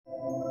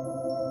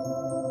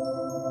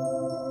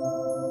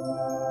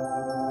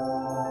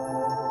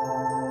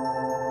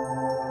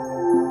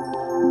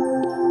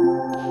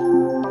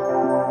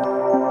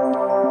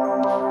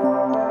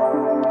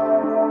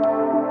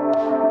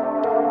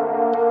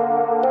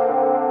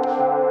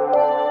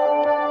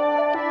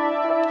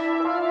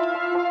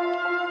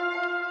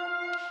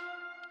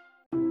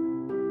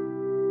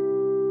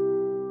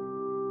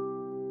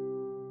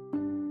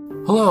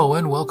Hello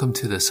and welcome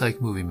to the Psych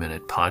Movie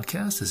Minute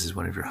podcast. This is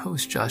one of your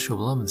hosts, Joshua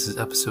Blum. This is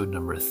episode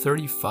number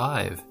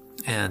 35.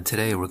 And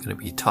today we're going to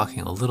be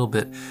talking a little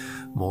bit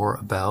more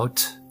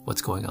about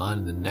what's going on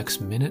in the next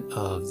minute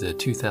of the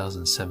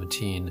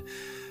 2017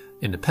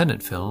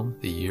 independent film,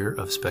 The Year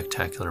of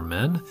Spectacular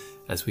Men,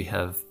 as we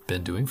have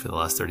been doing for the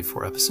last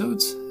 34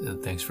 episodes.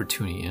 And thanks for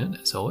tuning in,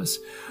 as always.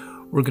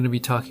 We're going to be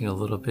talking a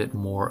little bit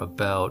more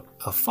about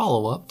a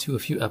follow-up to a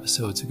few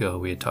episodes ago.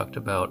 We had talked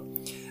about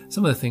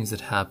some of the things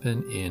that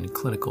happen in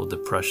clinical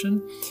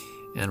depression,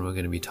 and we're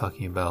going to be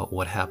talking about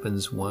what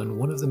happens when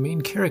one of the main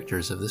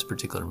characters of this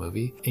particular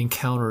movie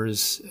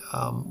encounters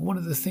one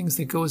of the things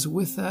that goes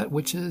with that,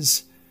 which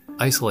is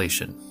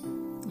isolation.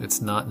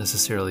 It's not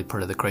necessarily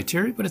part of the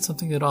criteria, but it's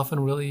something that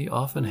really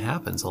often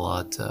happens a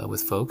lot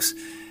with folks.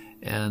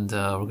 And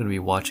we're going to be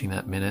watching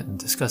that minute and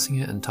discussing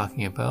it and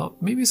talking about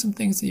maybe some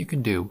things that you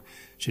can do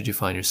should you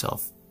find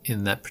yourself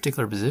in that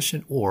particular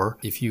position, or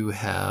if you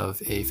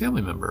have a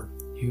family member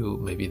who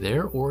may be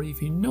there, or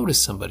if you notice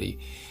somebody.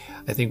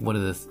 I think one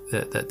of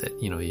the that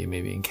you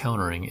may be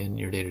encountering in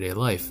your day-to-day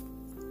life,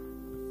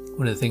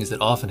 one of the things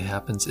that often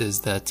happens is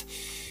that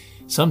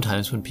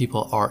sometimes when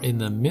people are in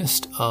the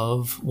midst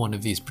of one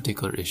of these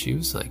particular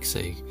issues, like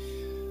say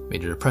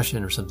major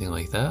depression or something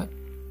like that,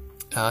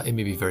 it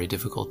may be very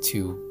difficult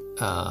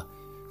to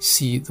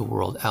see the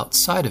world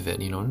outside of it.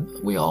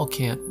 We all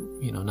can't,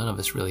 none of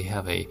us really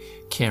have a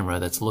camera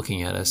that's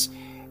looking at us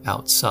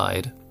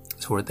outside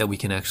so that we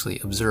can actually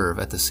observe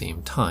at the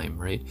same time,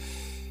 right?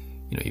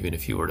 Even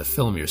if you were to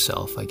film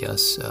yourself, I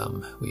guess,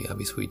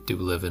 we do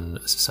live in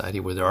a society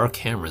where there are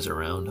cameras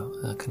around,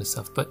 that kind of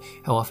stuff. But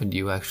how often do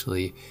you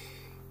actually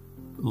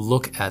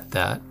look at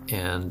that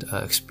and,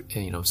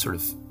 sort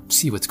of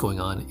see what's going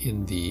on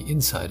in the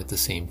inside at the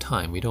same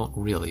time? We don't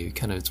really.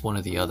 It's one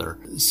or the other.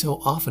 So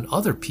often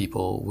other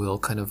people will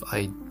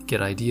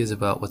get ideas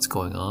about what's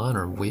going on,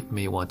 or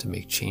may want to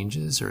make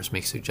changes or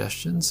make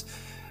suggestions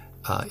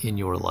in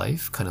your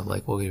life, kind of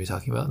like what we're going to be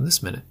talking about in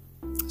this minute.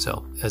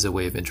 So, as a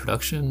way of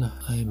introduction,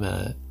 I'm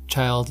a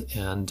child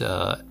and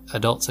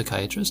adult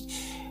psychiatrist.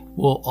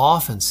 We'll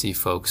often see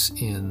folks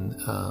in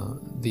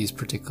these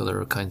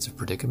particular kinds of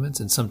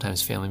predicaments, and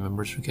sometimes family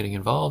members are getting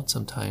involved.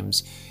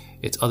 Sometimes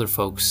it's other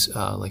folks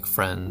like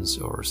friends,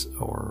 or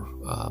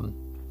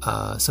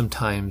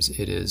sometimes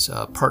it is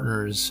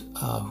partners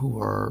who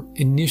are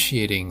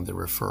initiating the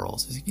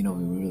referrals. It's like, we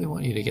really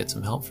want you to get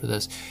some help for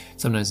this.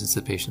 Sometimes it's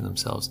the patient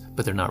themselves,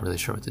 but they're not really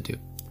sure what to do.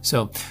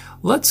 So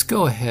let's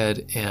go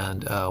ahead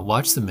and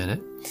watch the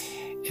minute,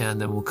 and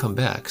then we'll come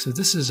back. So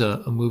this is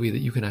a movie that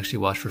you can actually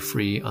watch for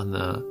free on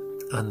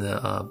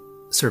the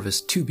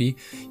service Tubi.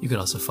 You can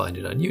also find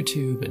it on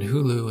YouTube and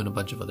Hulu and a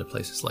bunch of other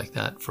places like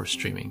that for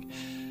streaming.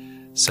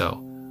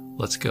 So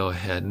let's go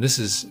ahead. And this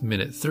is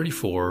minute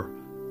 34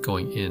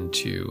 going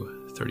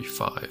into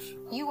 35.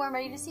 You weren't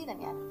ready to see them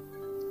yet.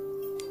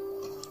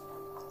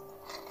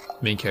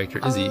 Main character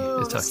Izzy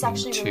is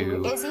talking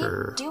to Izzy,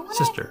 her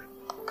sister.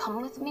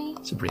 Come with me,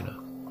 Sabrina.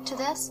 To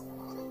this?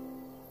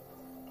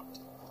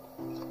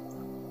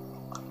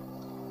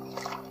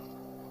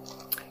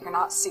 You're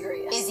not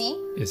serious. Izzy?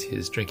 Izzy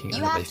is drinking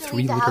you out of a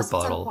 3-liter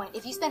bottle.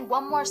 If you spend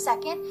one more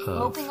second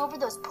moping over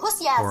those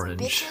pussy-ass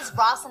bitches,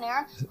 Ross and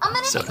Aaron, I'm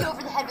gonna hit you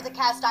over the head with a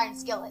cast iron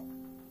skillet.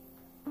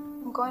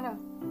 I'm going to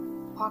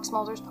Fox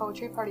Mulder's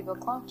Poetry Party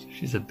book launch.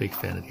 She's a big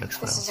fan of the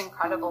X-Files. This is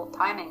incredible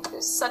timing.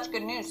 There's such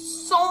good news.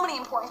 So many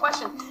important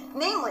questions.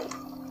 Namely,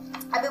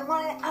 I've been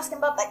wanting to ask him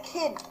about that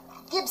kid,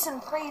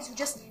 Gibson Praise, who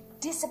just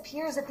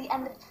disappears at the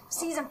end of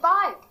season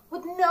 5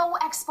 with no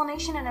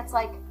explanation, and it's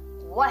like,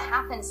 what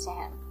happens to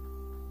him?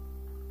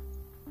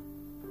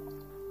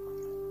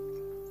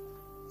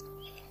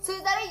 So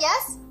is that a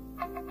yes?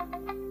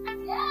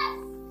 Yes!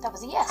 That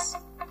was a yes.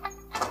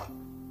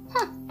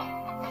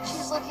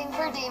 She's looking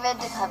for David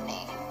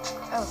Duchovny.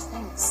 Oh,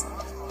 thanks.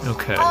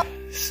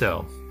 Okay,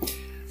 so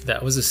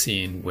that was a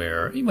scene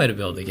where you might have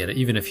been able to get it,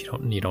 even if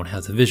you don't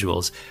have the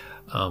visuals,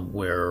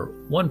 where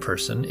one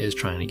person is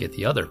trying to get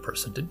the other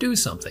person to do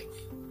something.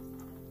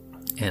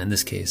 And in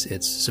this case,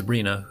 it's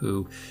Sabrina,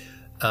 who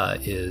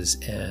is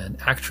an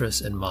actress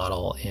and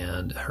model,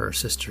 and her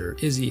sister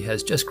Izzy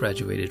has just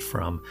graduated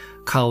from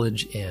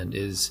college and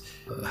is,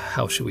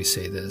 how should we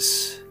say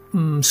this?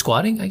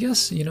 Squatting, I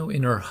guess, in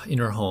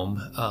her home,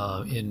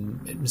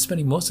 in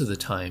spending most of the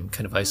time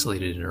kind of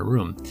isolated in her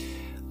room.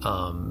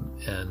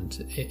 And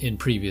in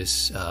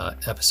previous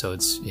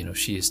episodes,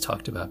 she has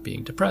talked about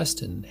being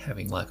depressed and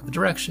having lack of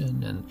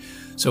direction and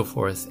so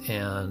forth.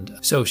 And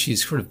so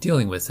she's sort of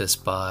dealing with this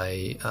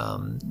by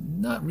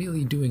not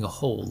really doing a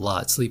whole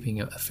lot,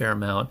 sleeping a fair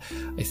amount.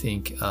 I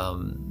think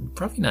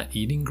probably not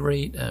eating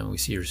great. We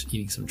see her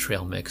eating some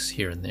trail mix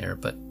here and there,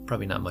 but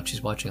probably not much.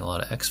 She's watching a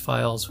lot of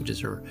X-Files, which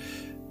is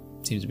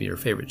seems to be her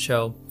favorite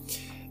show.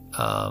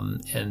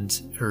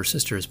 And her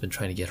sister has been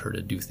trying to get her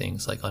to do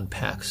things like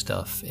unpack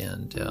stuff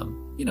and,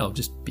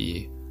 just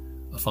be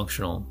a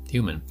functional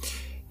human.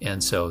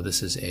 And so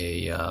this is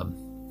a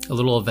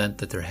little event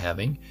that they're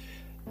having.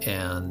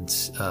 And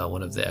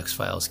one of the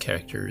X-Files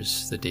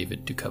characters, the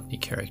David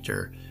Duchovny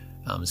character,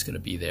 is going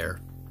to be there.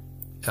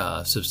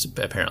 So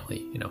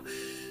apparently,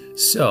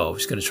 so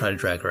she's going to try to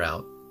drag her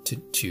out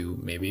to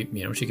maybe,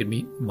 she could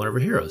meet one of her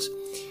heroes.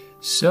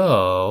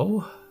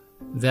 So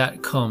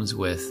that comes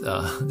with,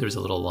 there's a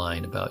little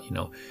line about,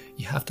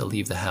 you have to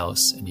leave the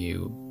house,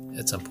 and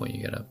at some point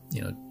you gotta,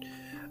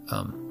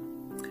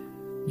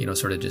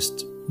 sort of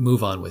just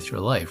move on with your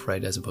life,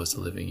 right? As opposed to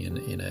living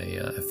in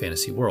a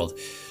fantasy world.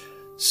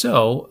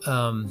 So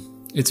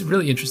it's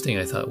really interesting,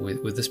 I thought,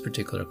 with this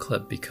particular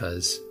clip,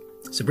 because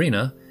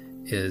Sabrina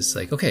is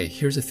like, okay,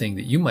 here's a thing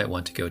that you might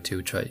want to go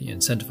to, try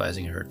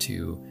incentivizing her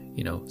to,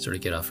 sort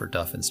of get off her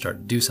duff and start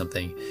to do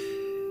something.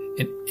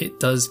 And it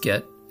does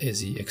get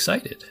Izzy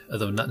excited,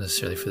 although not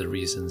necessarily for the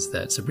reasons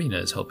that Sabrina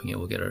is hoping it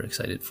will get her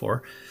excited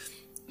for.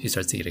 She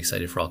starts to get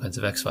excited for all kinds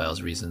of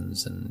X-Files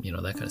reasons and,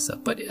 that kind of stuff.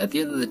 But at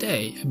the end of the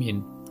day,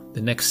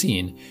 the next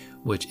scene,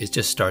 which it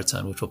just starts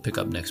on, which we'll pick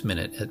up next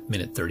minute, at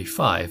minute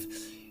 35,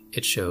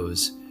 it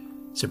shows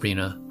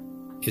Sabrina,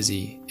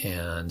 Izzy,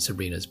 and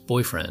Sabrina's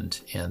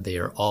boyfriend, and they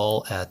are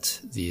all at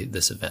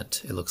this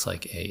event. It looks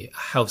like a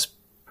house,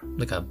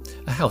 like a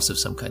house of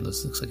some kind.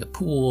 This looks like a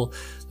pool.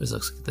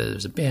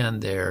 There's a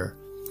band there.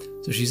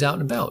 So she's out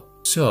and about.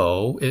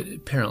 So it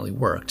apparently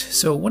worked.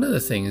 So one of the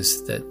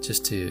things that,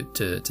 just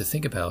to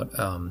think about,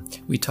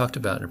 we talked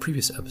about in a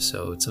previous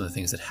episode, some of the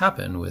things that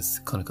happen with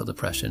clinical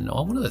depression.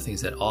 One of the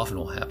things that often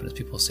will happen is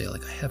people say,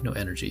 like, I have no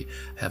energy,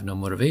 I have no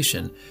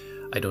motivation,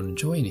 I don't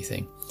enjoy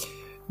anything.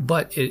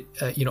 But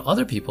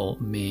other people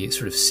may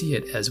sort of see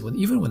it as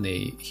even when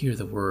they hear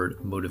the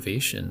word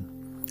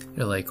motivation,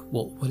 they're like,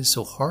 well, what is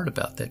so hard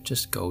about that?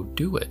 Just go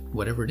do it,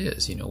 whatever it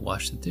is.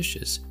 Wash the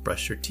dishes,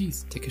 brush your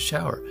teeth, take a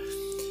shower.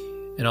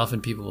 And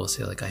often people will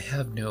say, like, I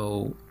have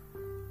no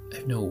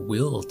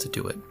will to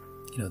do it.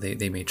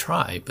 They may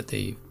try, but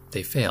they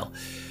fail.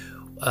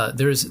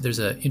 There's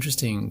an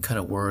interesting kind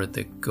of word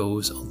that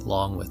goes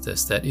along with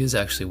this that is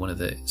actually one of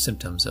the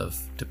symptoms of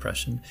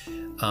depression.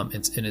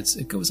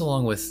 It goes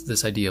along with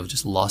this idea of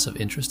just loss of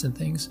interest in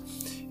things.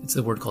 It's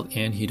the word called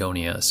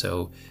anhedonia.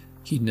 So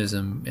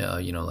hedonism,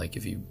 like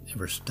if you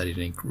ever studied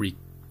any Greek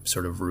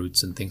sort of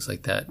roots and things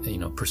like that,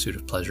 pursuit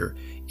of pleasure,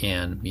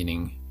 and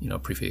meaning,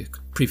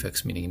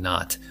 prefix meaning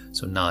not,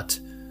 so not,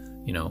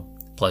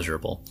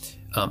 pleasurable.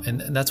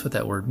 And that's what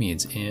that word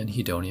means.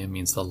 Anhedonia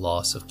means the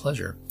loss of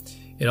pleasure.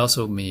 It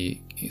also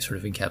may sort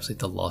of encapsulate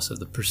the loss of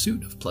the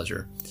pursuit of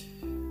pleasure.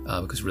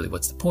 Because really,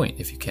 what's the point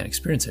if you can't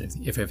experience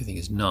anything, if everything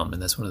is numb?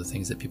 And that's one of the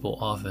things that people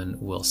often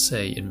will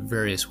say in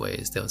various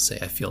ways. They'll say,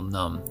 I feel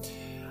numb.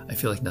 I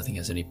feel like nothing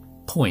has any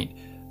point.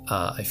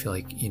 I feel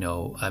like,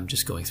 I'm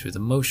just going through the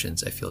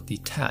motions. I feel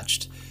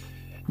detached.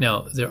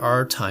 Now, there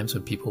are times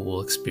when people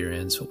will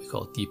experience what we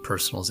call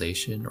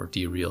depersonalization or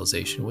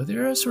derealization, where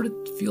they sort of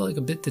feel like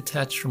a bit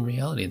detached from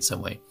reality in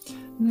some way.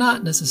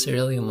 Not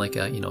necessarily in like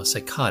a,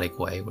 psychotic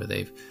way where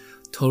they've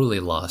totally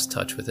lost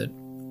touch with it.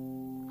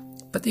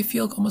 But they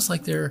feel almost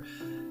like they're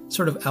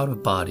sort of out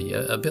of body,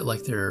 a bit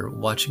like they're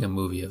watching a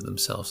movie of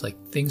themselves, like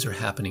things are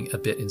happening a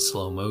bit in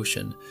slow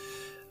motion.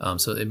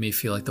 So it may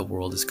feel like the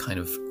world is kind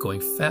of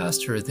going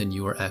faster than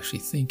you are actually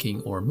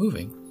thinking or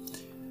moving.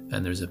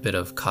 And there's a bit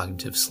of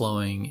cognitive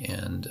slowing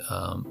and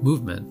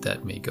movement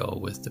that may go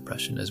with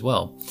depression as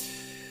well.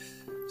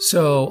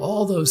 So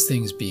all those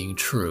things being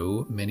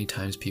true, many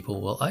times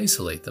people will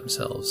isolate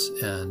themselves,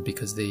 and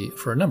because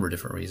for a number of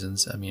different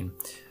reasons.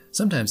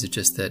 Sometimes it's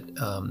just that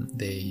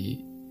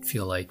they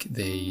feel like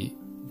they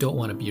don't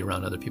want to be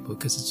around other people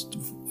because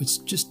it's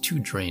just too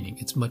draining.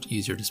 It's much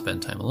easier to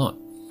spend time alone.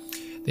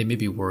 They may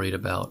be worried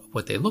about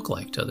what they look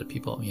like to other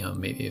people.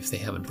 Maybe if they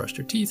haven't brushed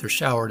their teeth or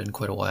showered in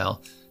quite a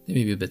while, they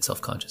may be a bit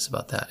self-conscious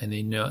about that. And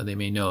they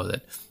may know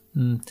that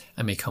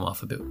I may come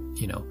off a bit,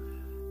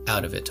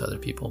 out of it to other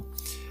people.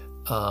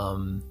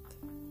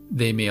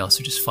 They may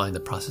also just find the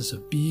process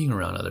of being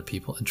around other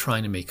people and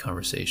trying to make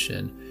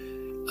conversation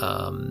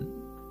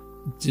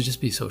to just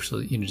be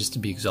socially, just to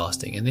be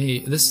exhausting. And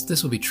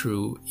this will be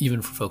true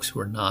even for folks who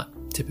are not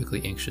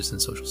typically anxious in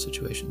social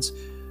situations.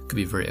 Could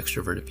be very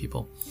extroverted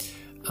people.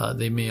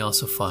 They may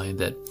also find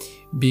that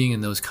being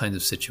in those kinds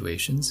of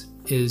situations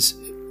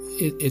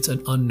it's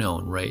an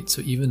unknown, right?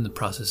 So even the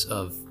process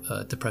of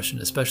depression,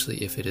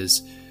 especially if it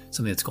is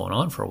something that's going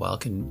on for a while,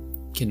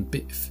 can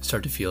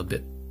start to feel a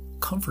bit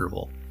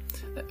comfortable.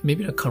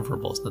 Maybe not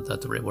comfortable is not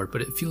that the right word,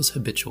 but it feels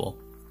habitual.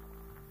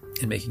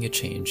 And making a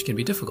change can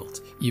be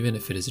difficult, even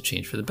if it is a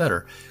change for the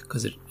better,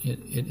 because it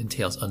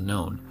entails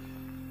unknown.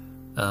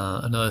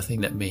 Another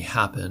thing that may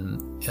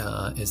happen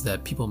is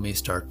that people may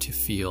start to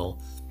feel,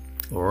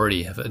 or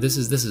already have. This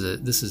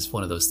is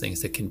one of those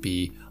things that can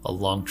be a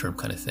long-term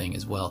kind of thing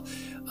as well.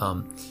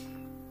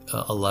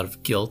 A lot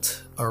of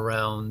guilt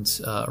around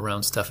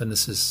stuff, and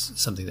this is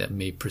something that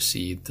may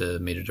precede the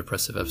major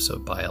depressive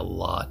episode by a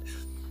lot.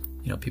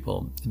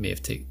 People may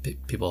have taken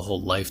people a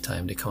whole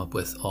lifetime to come up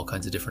with all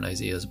kinds of different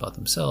ideas about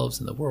themselves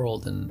and the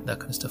world and that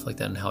kind of stuff like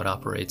that and how it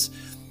operates.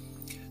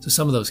 So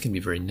some of those can be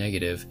very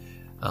negative.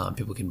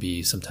 People can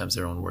be sometimes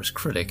their own worst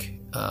critic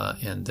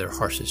and their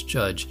harshest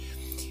judge.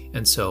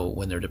 And so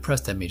when they're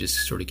depressed, that may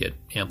just sort of get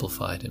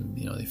amplified, and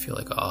they feel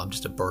like, oh, I'm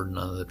just a burden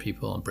on other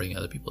people. I'm bringing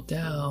other people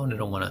down. I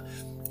don't want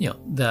to,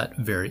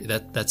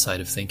 that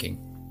side of thinking.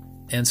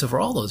 And so for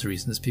all those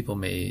reasons, people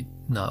may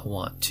not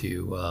want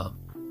to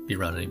be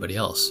around anybody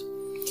else.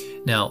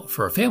 Now,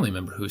 for a family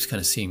member who's kind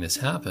of seeing this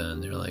happen,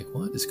 they're like,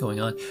 what is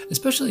going on?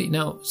 Especially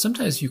now,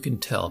 sometimes you can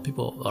tell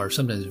people are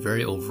sometimes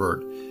very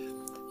overt,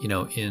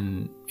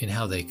 in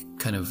how they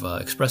kind of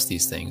express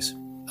these things.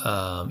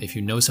 If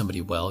you know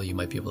somebody well, you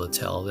might be able to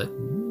tell that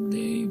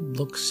they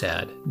look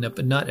sad,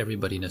 but not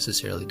everybody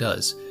necessarily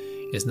does.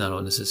 It's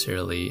not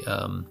necessarily,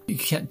 you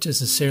can't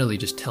necessarily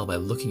just tell by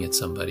looking at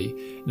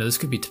somebody. This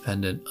could be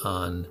dependent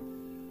on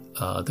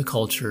the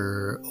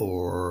culture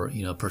or,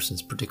 a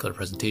person's particular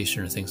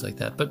presentation or things like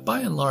that. But by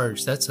and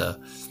large,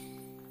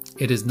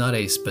 it is not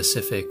a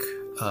specific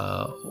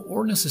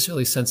or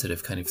necessarily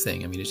sensitive kind of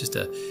thing. I mean,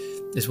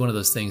 it's one of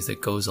those things that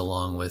goes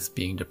along with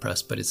being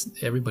depressed, but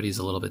everybody's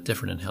a little bit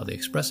different in how they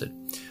express it.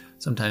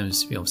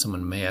 Sometimes,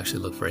 someone may actually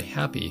look very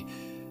happy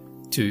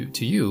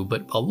to you,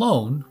 but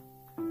alone,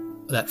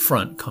 that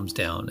front comes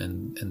down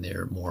and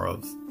they're more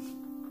of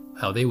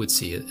how they would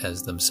see it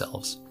as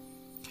themselves.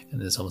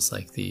 And it's almost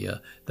like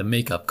the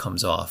makeup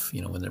comes off,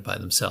 when they're by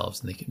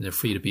themselves, and they're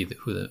free to be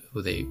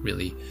who they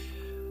really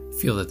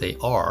feel that they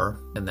are,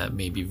 and that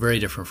may be very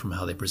different from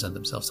how they present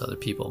themselves to other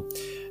people.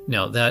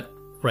 Now, that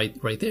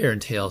right there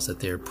entails that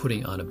they're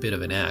putting on a bit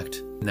of an act,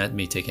 and that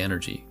may take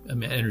energy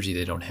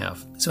they don't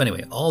have. So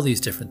anyway, all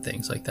these different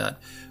things like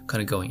that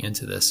kind of going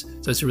into this.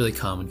 So it's a really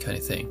common kind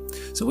of thing.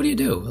 So what do you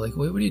do? Like,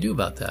 what do you do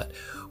about that?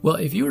 Well,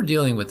 if you are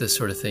dealing with this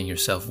sort of thing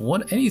yourself,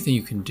 anything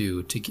you can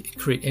do to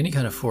create any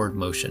kind of forward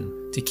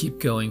motion, to keep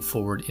going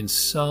forward in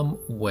some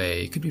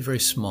way, it could be very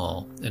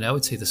small. And I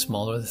would say the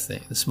smaller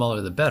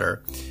the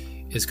better,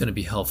 is going to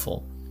be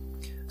helpful.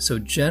 So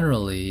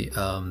generally,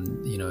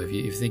 if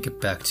you think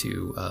it back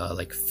to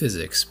like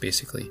physics,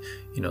 basically,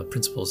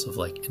 principles of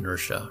like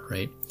inertia,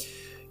 right?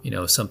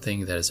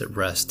 Something that is at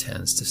rest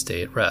tends to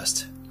stay at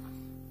rest.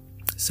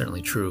 It's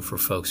certainly true for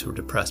folks who are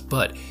depressed,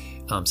 but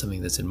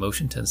something that's in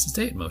motion tends to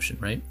stay in motion,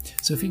 right?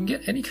 So if you can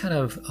get any kind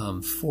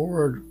of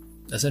forward,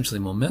 essentially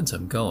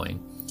momentum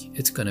going,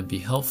 it's going to be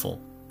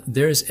helpful.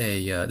 There's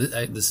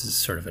this is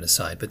sort of an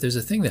aside, but there's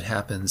a thing that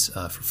happens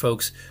for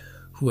folks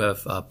who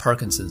have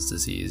Parkinson's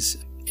disease.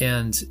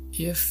 And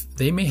if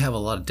they may have a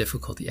lot of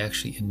difficulty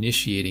actually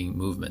initiating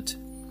movement,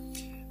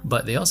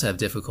 but they also have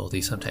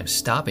difficulty sometimes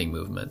stopping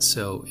movement.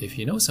 So if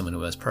you know someone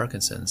who has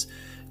Parkinson's,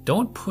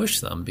 don't push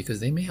them because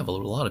they may have a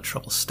lot of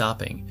trouble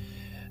stopping.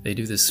 They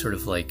do this sort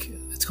of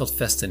it's called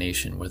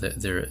festination, where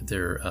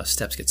their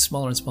steps get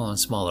smaller and smaller and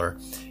smaller,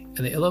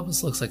 and it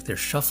almost looks like they're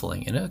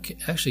shuffling. And it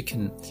actually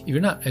if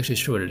you're not actually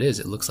sure what it is,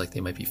 it looks like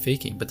they might be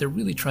faking, but they're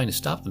really trying to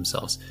stop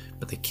themselves,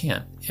 but they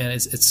can't. And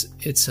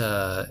it's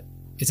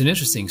an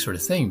interesting sort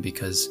of thing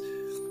because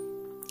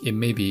it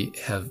maybe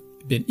have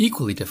been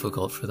equally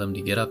difficult for them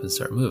to get up and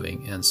start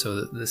moving. And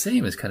so the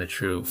same is kind of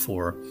true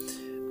for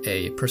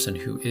a person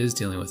who is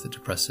dealing with a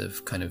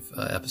depressive kind of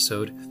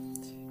episode.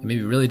 It may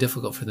be really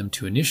difficult for them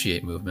to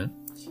initiate movement,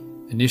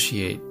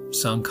 initiate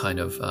some kind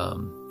of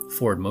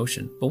forward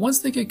motion. But once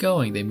they get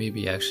going, they may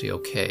be actually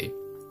okay.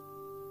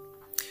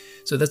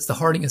 So that's the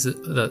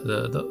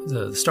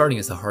starting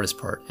is the hardest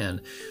part.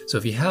 And so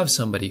if you have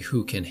somebody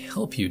who can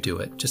help you do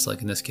it, just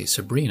like in this case,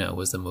 Sabrina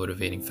was the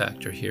motivating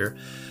factor here,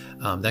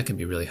 that can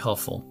be really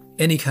helpful.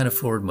 Any kind of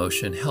forward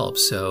motion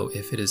helps. So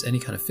if it is any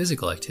kind of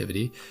physical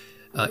activity,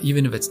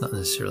 even if it's not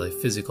necessarily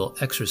physical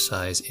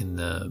exercise in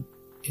the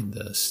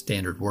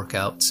standard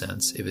workout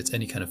sense, if it's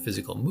any kind of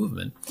physical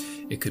movement,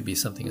 it could be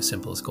something as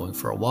simple as going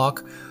for a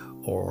walk,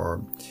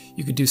 or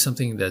you could do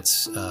something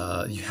that's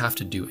you have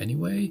to do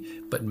anyway,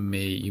 but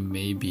you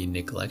may be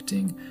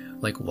neglecting,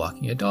 like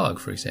walking a dog,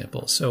 for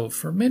example. So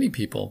for many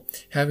people,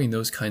 having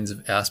those kinds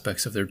of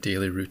aspects of their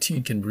daily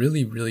routine can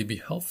really, really be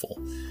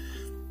helpful.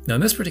 Now,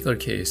 in this particular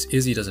case,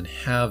 Izzy doesn't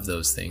have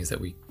those things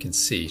that we can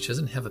see. She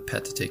doesn't have a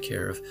pet to take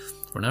care of.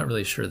 We're not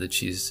really sure that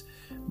she's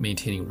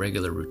maintaining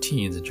regular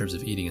routines in terms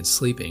of eating and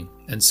sleeping.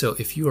 And so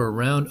if you are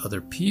around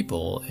other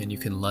people and you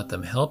can let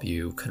them help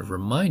you, kind of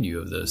remind you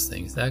of those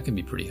things, that can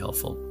be pretty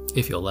helpful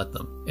if you'll let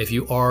them. If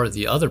you are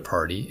the other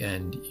party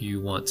and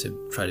you want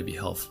to try to be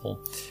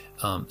helpful,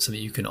 so that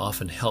you can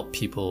often help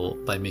people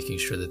by making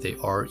sure that they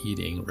are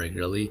eating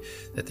regularly,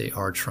 that they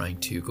are trying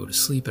to go to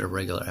sleep at a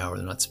regular hour,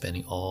 they're not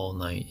spending all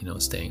night,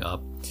 staying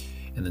up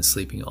and then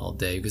sleeping all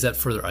day, because that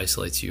further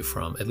isolates you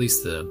from at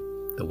least the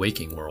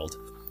waking world,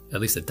 at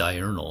least a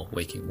diurnal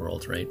waking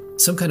world, right?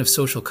 Some kind of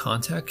social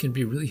contact can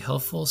be really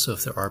helpful. So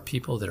if there are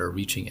people that are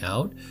reaching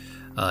out,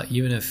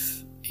 even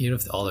if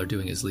all they're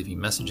doing is leaving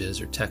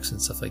messages or texts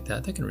and stuff like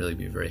that, that can really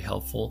be very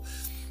helpful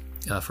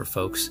for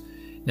folks.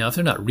 Now, if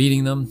they're not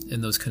reading them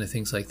and those kind of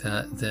things like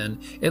that,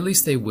 then at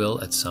least they will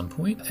at some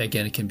point.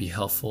 Again, it can be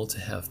helpful to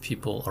have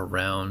people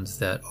around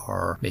that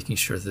are making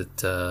sure that,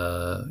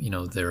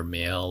 their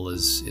mail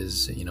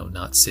is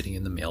not sitting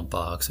in the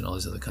mailbox and all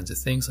these other kinds of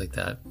things like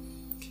that.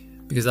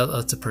 Because that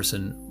lets a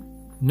person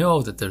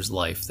know that there's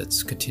life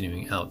that's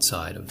continuing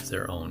outside of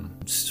their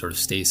own sort of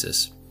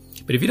stasis.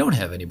 But if you don't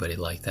have anybody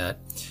like that,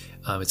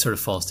 it sort of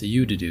falls to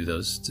you to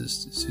do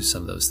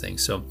some of those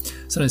things. So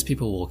sometimes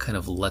people will kind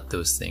of let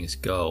those things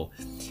go.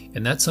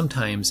 And that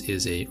sometimes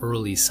is a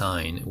early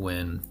sign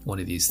when one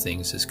of these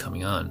things is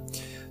coming on.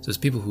 So as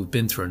people who've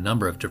been through a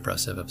number of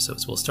depressive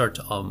episodes will start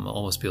to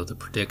almost be able to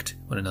predict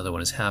when another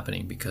one is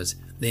happening, because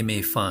they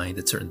may find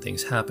that certain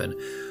things happen.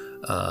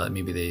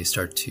 Maybe they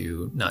start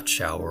to not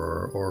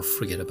shower or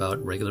forget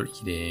about regular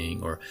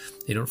eating, or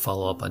they don't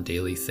follow up on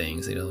daily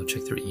things. They don't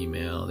check their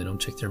email. They don't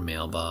check their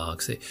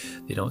mailbox.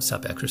 They don't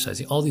stop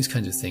exercising, all these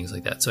kinds of things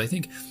like that. So I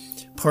think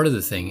part of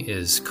the thing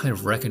is kind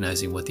of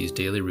recognizing what these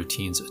daily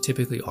routines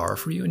typically are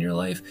for you in your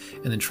life,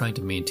 and then trying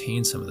to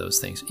maintain some of those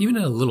things, even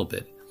a little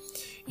bit.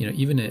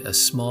 Even a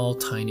small,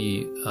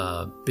 tiny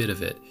bit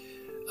of it.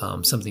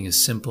 Something as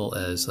simple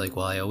as like,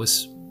 well, I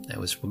always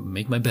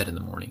make my bed in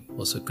the morning.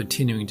 Well, so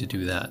continuing to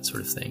do that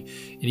sort of thing.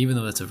 And even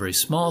though that's a very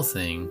small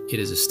thing, it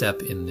is a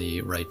step in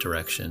the right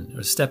direction,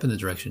 or a step in the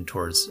direction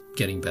towards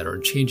getting better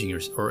and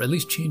or at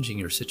least changing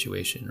your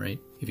situation, right?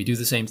 If you do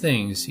the same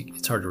things,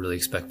 it's hard to really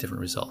expect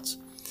different results.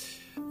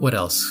 What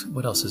else?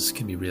 What else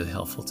can be really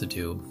helpful to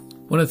do?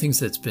 One of the things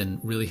that's been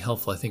really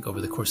helpful, I think,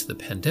 over the course of the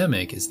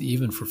pandemic is that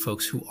even for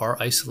folks who are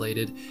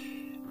isolated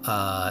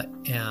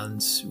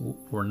and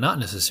were not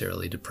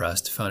necessarily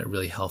depressed, found it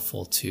really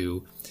helpful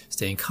to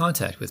stay in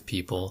contact with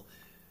people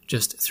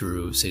just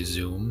through, say,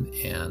 Zoom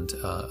and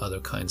other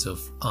kinds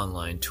of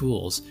online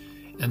tools.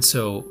 And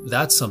so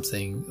that's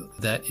something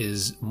that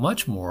is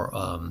much more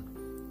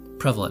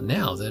prevalent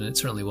now than it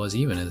certainly was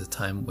even at the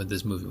time when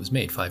this movie was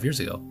made 5 years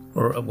ago,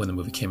 or when the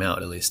movie came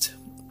out, at least.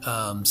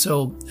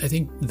 So I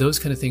think those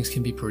kind of things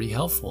can be pretty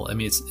helpful. I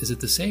mean, is it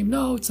the same?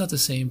 No, it's not the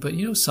same, but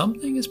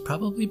something is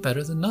probably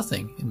better than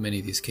nothing in many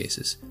of these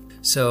cases.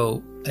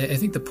 So I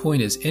think the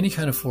point is any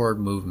kind of forward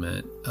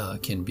movement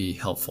can be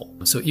helpful.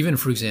 So even,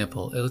 for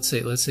example, let's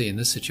say in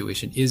this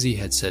situation, Izzy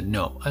had said,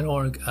 no, I don't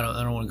want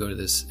to go to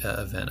this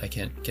event. I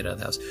can't get out of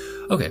the house.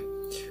 Okay.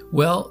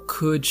 Well,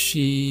 could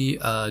she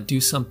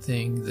do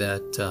something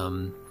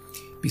that,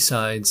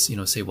 besides,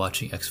 say,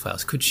 watching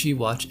X-Files, could she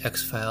watch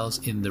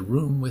X-Files in the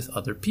room with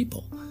other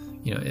people?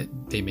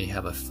 They may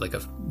have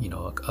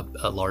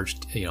a large,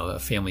 a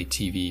family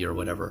TV or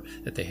whatever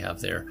that they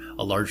have there,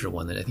 a larger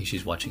one that I think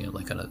she's watching it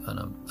like on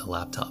a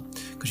laptop.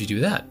 Could she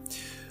do that?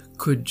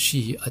 Could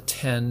she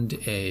attend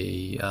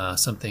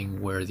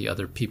something where the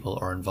other people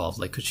are involved?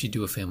 Like, could she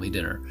do a family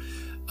dinner?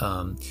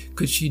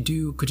 Could she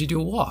do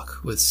a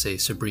walk with, say,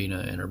 Sabrina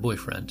and her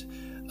boyfriend?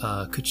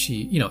 Could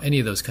she, any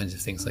of those kinds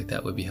of things like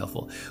that would be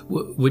helpful.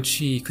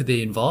 Could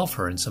they involve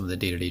her in some of the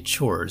day-to-day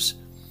chores?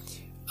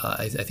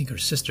 I think her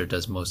sister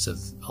does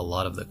a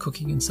lot of the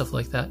cooking and stuff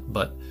like that,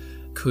 but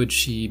could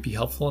she be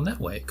helpful in that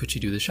way? Could she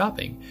do the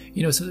shopping?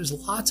 So there's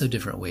lots of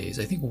different ways.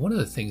 I think one of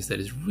the things that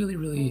is really,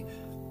 really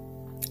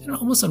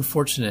almost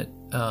unfortunate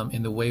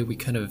in the way we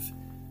kind of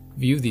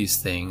view these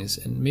things,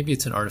 and maybe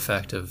it's an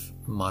artifact of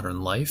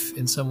modern life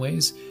in some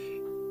ways,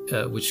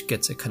 which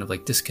gets a kind of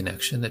like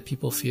disconnection that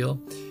people feel,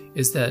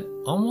 is that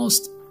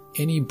almost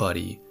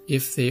anybody,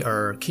 if they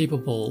are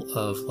capable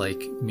of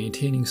like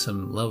maintaining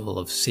some level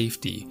of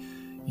safety,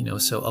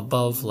 so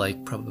above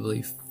like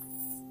probably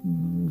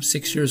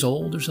 6 years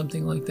old or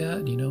something like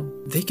that,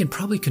 they can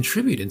probably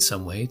contribute in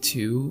some way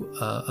to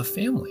a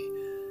family.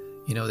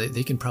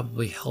 They can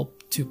probably help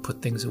to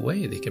put things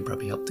away. They can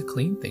probably help to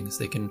clean things.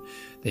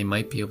 They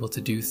might be able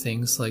to do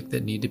things like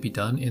that need to be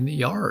done in the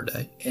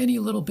yard, any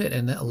little bit,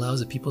 and that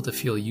allows the people to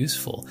feel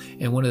useful.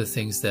 And one of the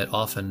things that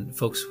often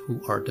folks who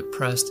are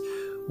depressed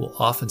will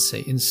often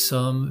say in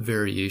some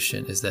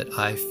variation is that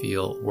I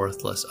feel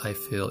worthless, I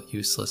feel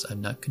useless,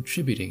 I'm not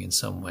contributing in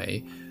some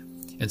way.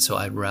 And so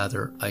I'd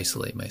rather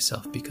isolate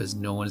myself because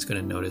no one is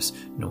going to notice,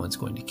 no one's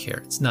going to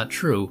care. It's not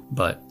true,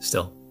 but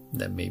still,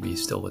 that may be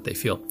still what they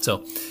feel.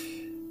 So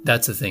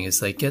that's the thing,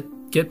 is like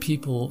get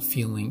people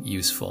feeling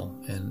useful.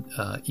 And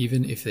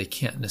even if they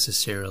can't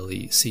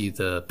necessarily see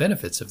the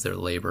benefits of their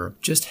labor,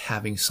 just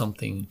having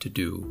something to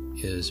do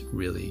is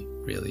really,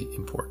 really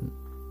important.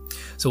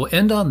 So we'll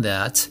end on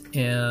that,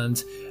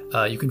 and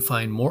you can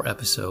find more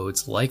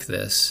episodes like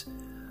this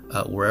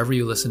wherever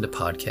you listen to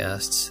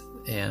podcasts.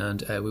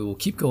 And we will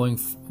keep going.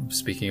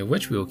 Speaking of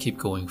which, we will keep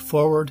going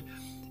forward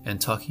and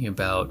talking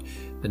about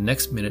the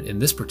next minute in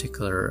this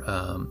particular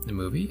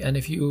movie. And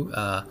if you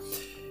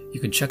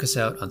can check us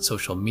out on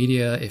social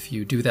media if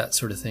you do that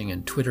sort of thing,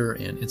 on Twitter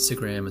and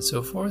Instagram and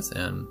so forth.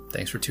 And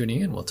thanks for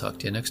tuning in. We'll talk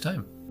to you next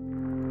time.